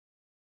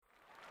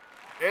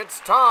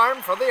It's time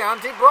for the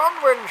Aunty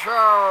Bronwyn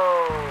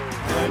Show!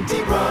 Aunty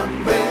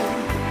Bronwyn,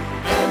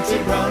 Aunty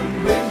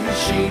Bronwyn,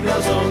 she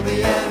knows all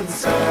the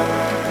answers.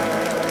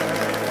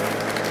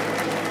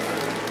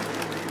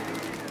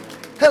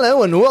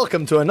 Hello and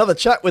welcome to another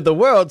chat with the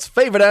world's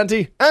favourite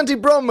auntie, Aunty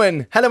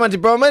Bronwyn. Hello, Aunty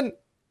Bronwyn.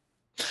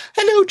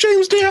 Hello,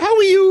 James dear, how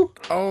are you?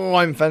 Oh,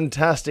 I'm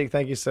fantastic,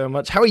 thank you so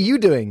much. How are you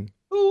doing?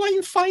 Oh,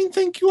 I'm fine,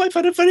 thank you. I've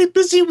had a very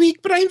busy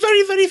week, but I'm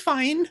very, very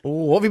fine.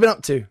 Oh, what have you been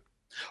up to?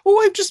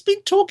 Oh, I've just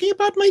been talking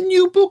about my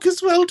new book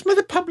as well to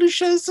the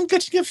publishers and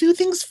getting a few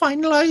things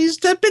finalised.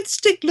 They're a bit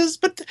sticklers,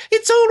 but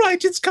it's all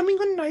right. It's coming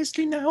on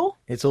nicely now.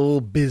 It's all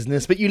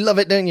business, but you love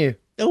it, don't you?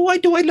 Oh, I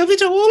do. I love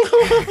it all.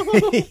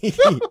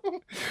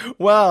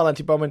 Well,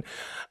 Aunty Bronwyn,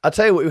 I'll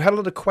tell you what, we had a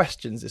lot of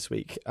questions this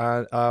week,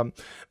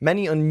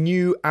 many on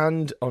new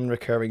and on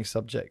recurring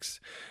subjects.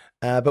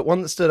 But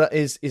one that stood out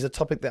is a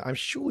topic that I'm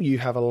sure you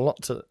have a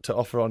lot to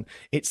offer on.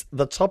 It's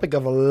the topic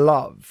of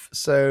love.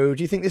 So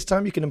do you think this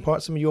time you can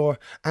impart some of your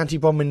Aunty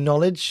Bronwyn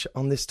knowledge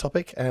on this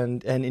topic?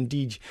 And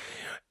indeed,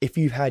 if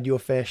you've had your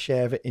fair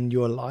share of it in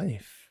your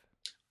life?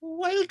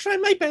 Oh, I'll try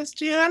my best,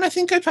 dear, and I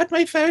think I've had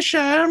my fair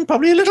share and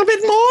probably a little bit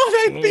more,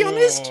 if I'll be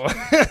honest.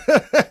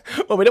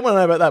 Well, we don't want to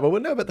know about that, but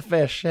we'll know about the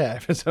fair share,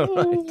 if it's all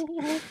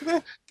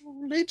right.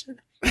 Later.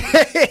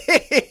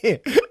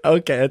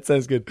 Okay, that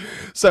sounds good.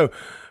 So,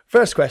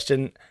 first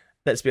question,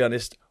 let's be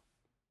honest,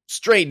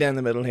 straight down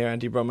the middle here,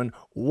 Aunty Bronwyn.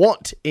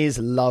 What is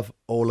love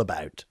all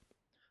about?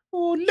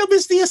 Oh, love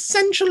is the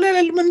essential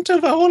element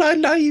of all our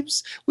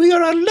lives. We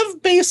are a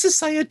love-based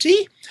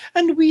society,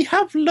 and we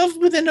have love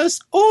within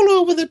us all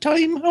over the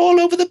time, all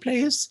over the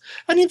place.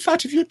 And in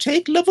fact, if you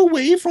take love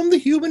away from the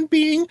human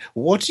being,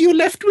 what are you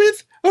left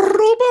with? A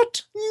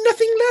robot.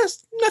 Nothing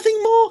less,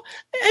 nothing more.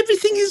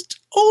 Everything is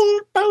all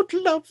about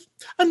love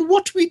and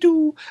what we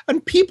do.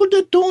 And people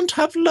that don't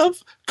have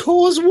love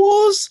cause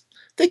wars.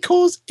 They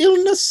cause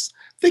illness.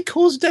 They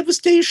cause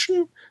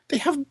devastation. They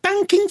have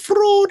banking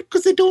fraud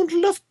because they don't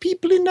love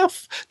people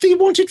enough. They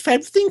want it for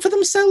everything for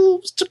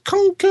themselves, to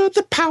conquer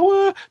the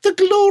power, the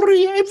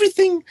glory,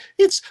 everything.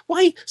 It's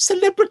why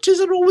celebrities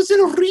are always in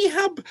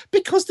rehab,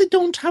 because they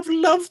don't have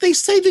love. They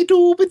say they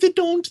do, but they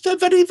don't. They're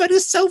very, very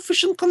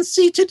selfish and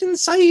conceited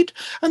inside,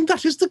 and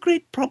that is the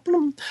great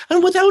problem.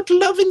 And without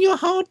love in your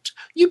heart,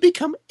 you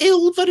become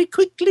ill very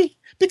quickly.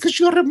 Because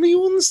your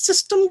immune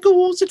system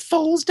it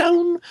falls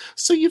down.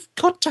 So you've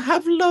got to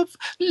have love.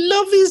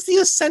 Love is the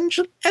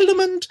essential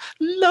element.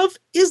 Love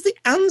is the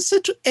answer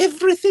to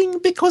everything.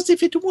 Because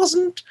if it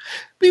wasn't,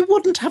 we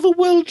wouldn't have a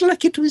world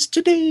like it is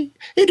today.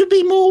 It would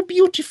be more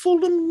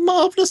beautiful and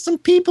marvellous,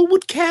 and people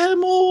would care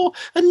more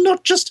and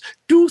not just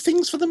do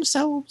things for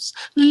themselves.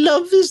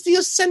 Love is the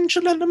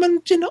essential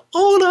element in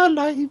all our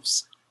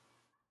lives.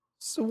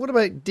 So what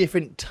about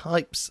different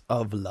types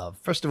of love?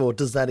 First of all,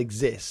 does that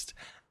exist?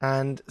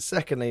 And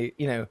secondly,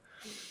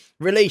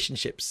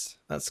 relationships.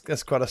 That's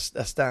quite a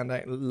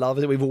standout love.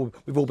 We've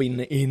all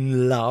been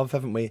in love,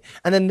 haven't we?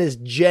 And then there's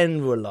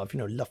general love,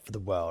 love for the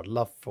world,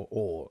 love for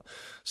all.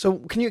 So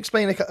can you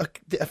explain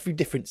a few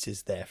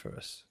differences there for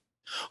us?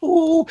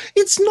 Oh,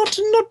 it's not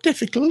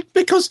difficult,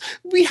 because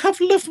we have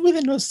love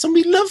within us, and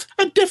we love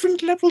at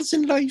different levels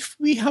in life.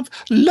 We have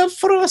love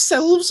for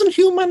ourselves and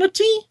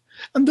humanity.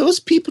 And those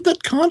people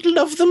that can't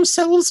love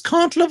themselves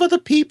can't love other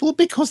people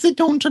because they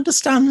don't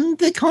understand,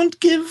 they can't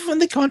give,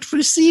 and they can't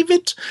receive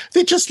it.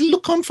 They just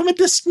look on from a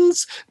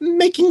distance,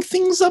 making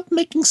things up,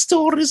 making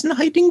stories and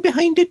hiding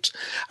behind it.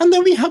 And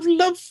then we have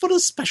love for the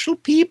special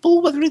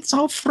people, whether it's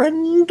our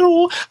friend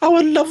or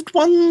our loved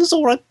ones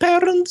or our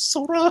parents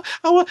or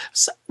our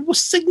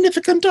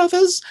significant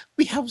others.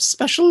 We have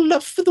special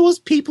love for those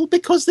people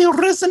because they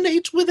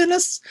resonate within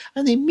us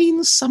and they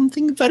mean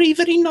something very,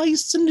 very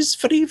nice and is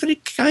very, very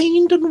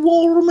kind and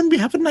warm, and we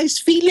have a nice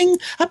feeling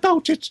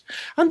about it.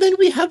 And then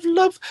we have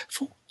love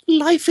for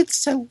life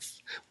itself.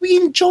 We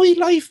enjoy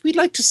life. We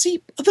like to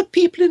see other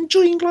people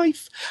enjoying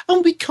life.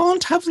 And we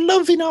can't have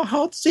love in our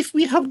hearts if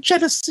we have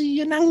jealousy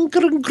and anger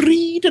and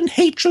greed and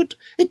hatred.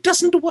 It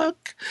doesn't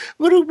work.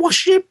 We're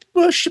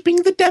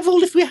worshipping the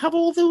devil if we have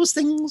all those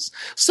things.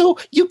 So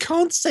you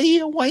can't say,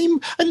 oh,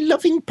 I'm a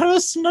loving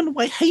person and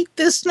I hate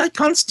this and I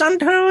can't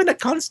stand her and I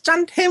can't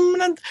stand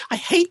him and I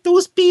hate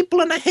those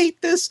people and I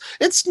hate this.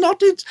 It's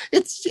not it.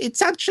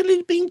 It's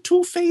actually being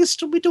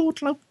two-faced, and we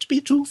don't love to be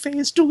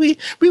two-faced, do we?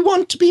 We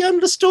want to be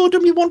understood,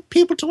 and we want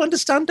people to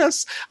understand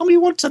us, and we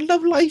want to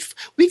love life.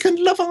 We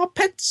can love our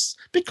pets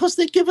because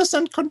they give us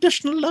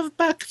unconditional love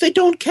back. They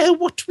don't care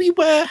what we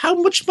wear, how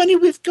much money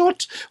we've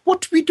got,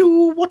 what we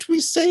do, what we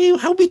say,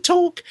 how we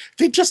talk.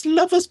 They just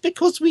love us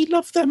because we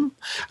love them.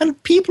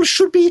 And people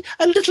should be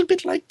a little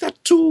bit like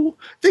that too.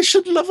 They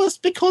should love us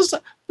because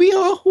we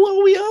are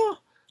who we are.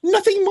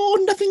 Nothing more,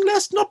 nothing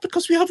less, not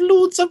because we have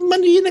loads of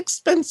money and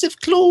expensive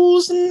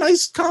clothes and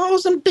nice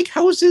cars and big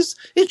houses.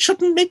 It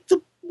shouldn't make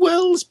the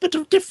world's bit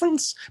of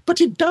difference, but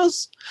it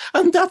does.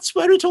 And that's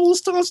where it all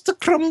starts to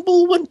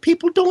crumble, when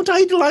people don't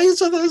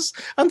idolize others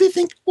and they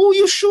think, oh,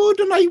 you should,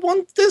 and I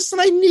want this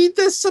and I need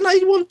this and I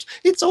want,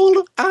 it's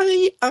all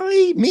I,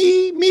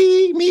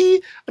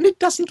 me, and it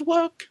doesn't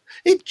work.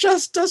 It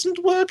just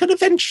doesn't work, and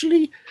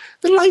eventually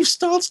the life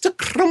starts to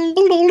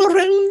crumble all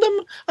around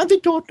them, and they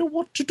don't know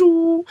what to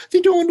do,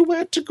 they don't know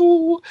where to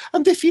go,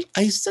 and they feel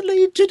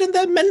isolated, and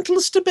their mental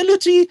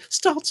stability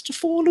starts to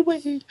fall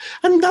away.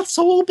 And that's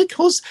all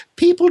because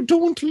people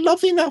don't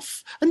love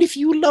enough, and if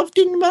you loved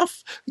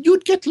enough,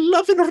 you'd get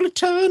love in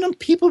return, and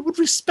people would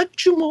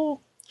respect you more.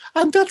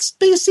 And that's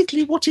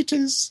basically what it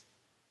is.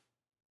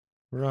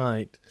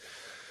 Right.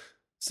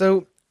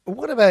 So,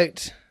 what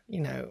about,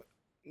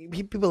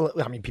 people,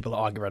 people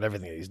argue about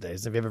everything these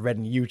days. Have you ever read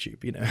on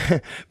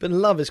YouTube, But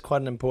love is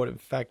quite an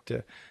important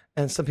factor.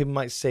 And some people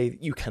might say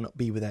that you cannot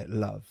be without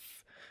love.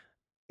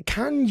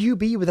 Can you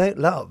be without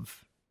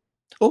love?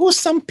 Oh,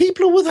 some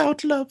people are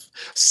without love.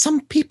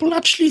 Some people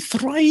actually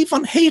thrive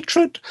on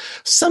hatred.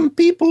 Some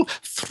people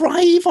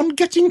thrive on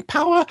getting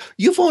power.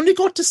 You've only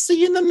got to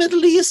see in the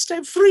Middle East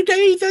every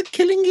day they're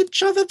killing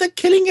each other. They're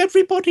killing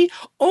everybody,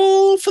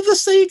 all for the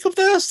sake of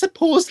their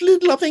supposedly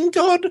loving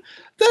God.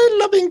 Their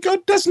loving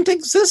God doesn't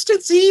exist.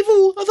 It's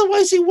evil.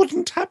 Otherwise it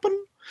wouldn't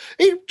happen.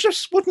 It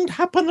just wouldn't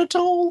happen at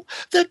all.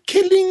 They're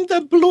killing,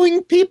 they're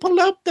blowing people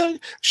up, they're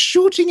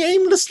shooting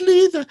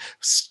aimlessly, the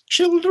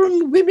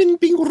children, women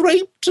being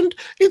raped, and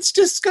it's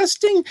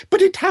disgusting.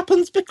 But it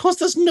happens because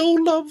there's no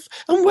love.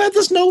 And where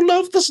there's no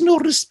love, there's no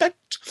respect.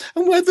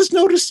 And where there's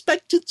no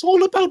respect, it's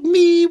all about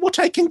me, what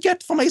I can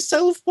get for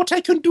myself, what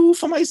I can do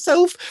for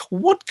myself,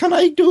 what can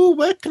I do,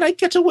 where can I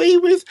get away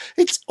with?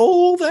 It's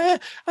all there.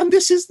 And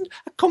this is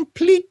a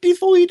complete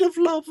devoid of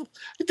love.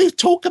 They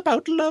talk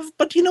about love,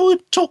 but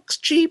it talks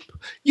cheap.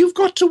 You've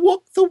got to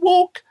walk the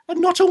walk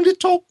and not only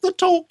talk the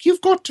talk,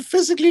 you've got to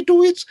physically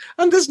do it.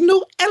 And there's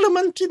no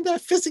element in their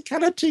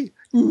physicality.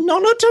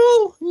 None at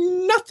all.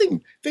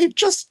 Nothing. They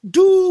just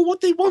do what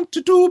they want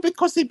to do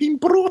because they've been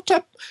brought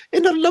up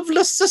in a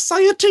loveless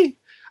society.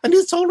 And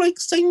it's all right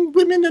saying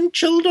women and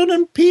children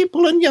and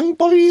people and young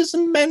boys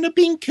and men are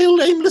being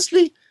killed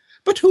aimlessly.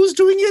 But who's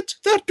doing it?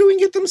 They're doing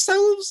it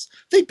themselves.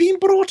 They've been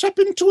brought up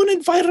into an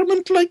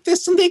environment like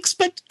this and they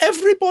expect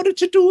everybody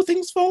to do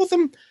things for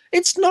them.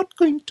 It's not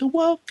going to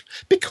work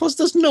because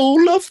there's no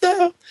love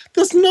there.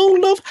 There's no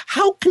love.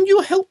 How can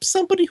you help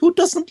somebody who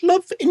doesn't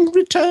love in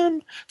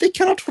return? They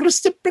cannot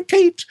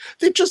reciprocate.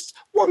 They just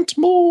want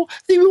more.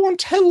 They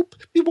want help.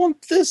 They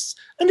want this.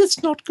 And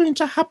it's not going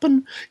to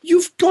happen.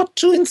 You've got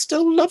to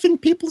instill love in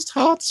people's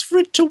hearts for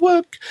it to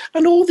work.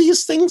 And all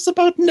these things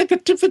about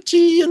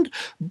negativity and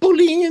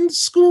bullying in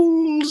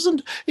schools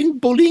and in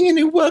bullying in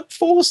a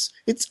workforce,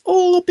 it's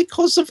all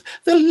because of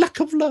the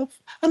lack of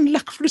love and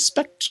lack of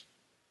respect.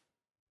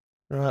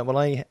 Right, well,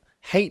 I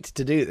hate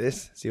to do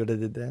this. See what I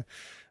did there?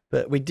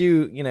 But we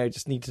do,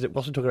 just need to,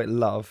 whilst we talk about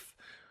love,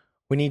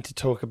 we need to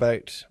talk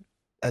about,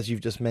 as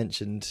you've just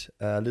mentioned,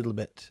 a little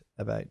bit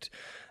about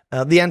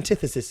the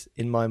antithesis,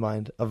 in my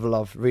mind, of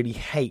love, really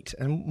hate.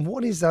 And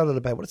what is that all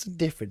about? What's the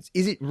difference?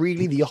 Is it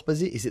really the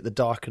opposite? Is it the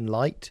dark and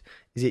light?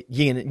 Is it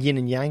yin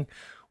and yang?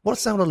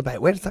 What's that all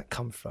about? Where does that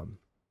come from?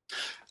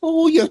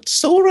 Oh, you're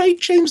so right,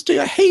 James,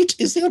 dear. Hate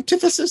is the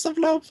antithesis of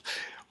love.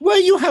 Where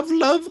you have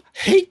love,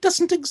 hate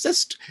doesn't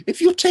exist.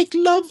 If you take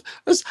love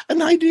as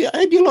an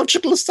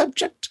ideological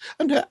subject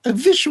and a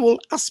visual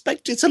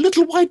aspect, it's a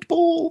little white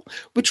ball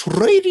which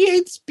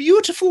radiates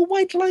beautiful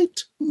white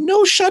light.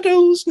 No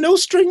shadows, no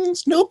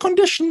strings, no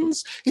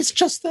conditions. It's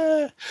just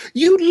there.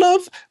 You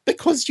love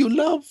because you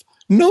love.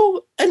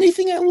 No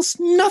anything else,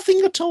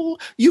 nothing at all.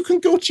 You can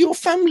go to your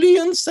family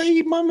and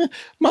say,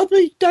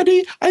 Mummy,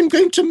 Daddy, I'm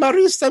going to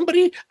marry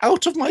somebody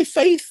out of my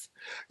faith.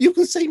 You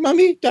can say,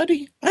 Mummy,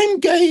 Daddy, I'm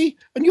gay.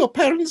 And your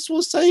parents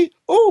will say,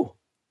 oh,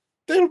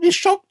 they'll be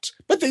shocked,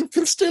 but they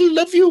can still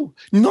love you.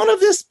 None of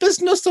this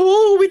business,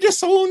 oh, we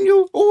disown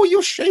you. Oh,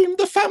 you shame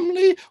the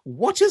family.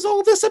 What is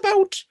all this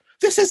about?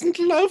 This isn't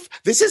love.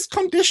 This is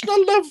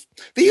conditional love.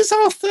 These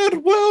are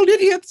third world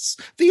idiots.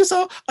 These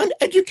are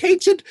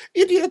uneducated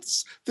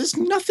idiots. There's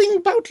nothing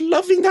about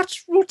love in that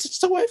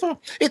whatsoever.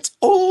 It's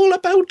all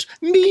about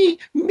me,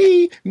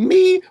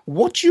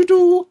 what you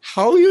do,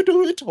 how you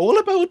do it, all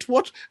about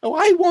what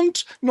I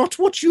want, not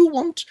what you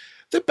want.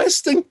 The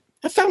best thing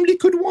a family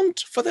could want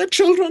for their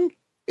children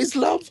is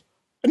love.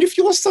 And if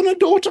your son or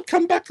daughter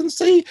come back and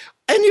say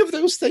any of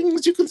those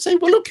things, you can say,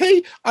 well,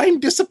 okay,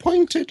 I'm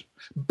disappointed,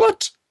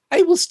 but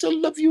I will still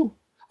love you.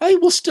 I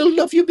will still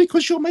love you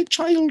because you're my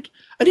child.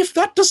 And if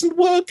that doesn't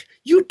work,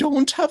 you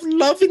don't have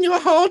love in your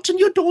heart and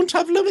you don't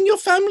have love in your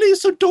family.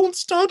 So don't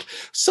start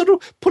sort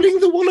of pulling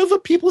the wool over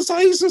people's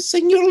eyes and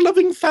saying you're a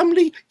loving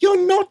family.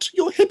 You're not.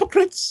 You're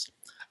hypocrites.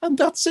 And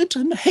that's it.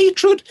 And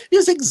hatred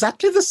is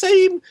exactly the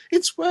same.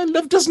 It's where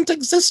love doesn't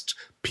exist.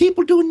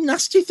 People do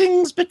nasty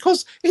things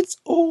because it's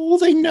all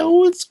they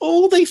know. It's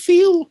all they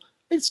feel.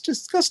 It's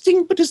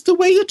disgusting, but it's the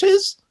way it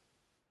is.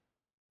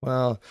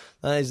 Well,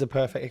 that is the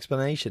perfect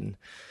explanation.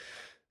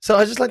 So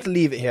I'd just like to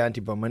leave it here, Aunty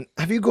Bronwyn.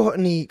 Have you got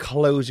any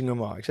closing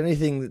remarks?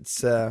 Anything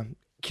that's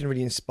can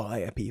really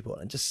inspire people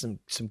and just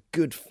some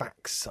good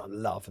facts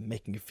on love and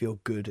making you feel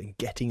good and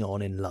getting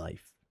on in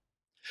life?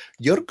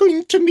 You're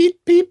going to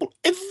meet people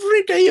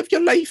every day of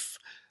your life.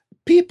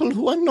 People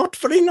who are not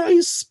very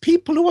nice,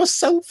 people who are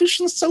selfish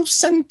and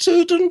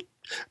self-centered and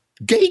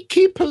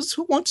gatekeepers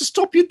who want to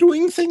stop you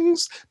doing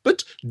things.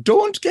 But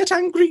don't get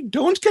angry.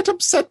 Don't get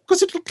upset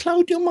because it'll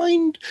cloud your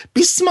mind.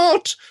 Be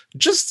smart.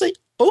 Just say,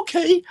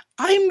 okay,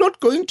 I'm not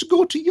going to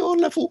go to your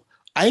level.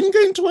 I'm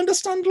going to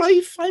understand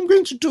life. I'm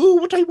going to do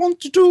what I want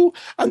to do,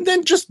 and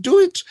then just do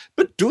it.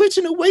 But do it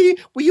in a way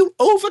where you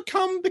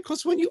overcome,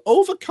 because when you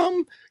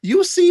overcome,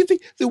 you see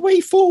the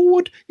way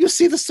forward, you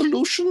see the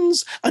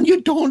solutions, and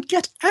you don't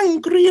get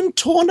angry and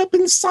torn up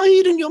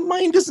inside, and your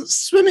mind isn't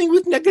swimming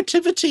with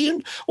negativity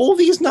and all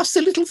these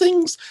nasty little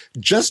things.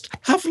 Just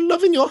have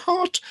love in your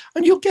heart,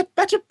 and you'll get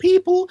better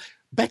people,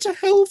 better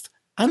health,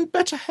 and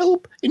better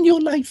help in your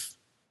life.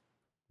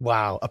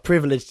 Wow, a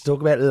privilege to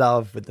talk about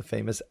love with the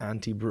famous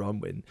Aunty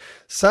Bronwyn.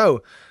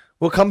 So,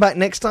 we'll come back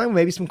next time,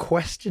 maybe some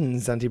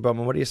questions, Aunty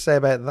Bronwyn. What do you say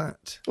about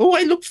that? Oh,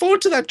 I look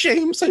forward to that,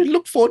 James. I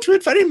look forward to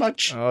it very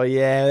much. Oh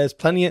yeah, there's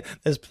plenty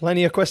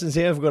of questions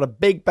here. We've got a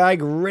big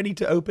bag ready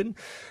to open.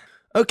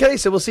 Okay,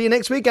 so we'll see you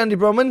next week, Aunty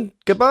Bronwyn.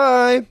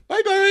 Goodbye.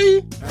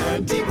 Bye-bye.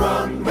 Aunty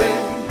Bronwyn,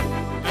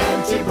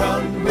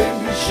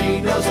 she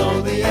knows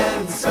all the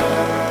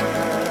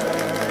answers.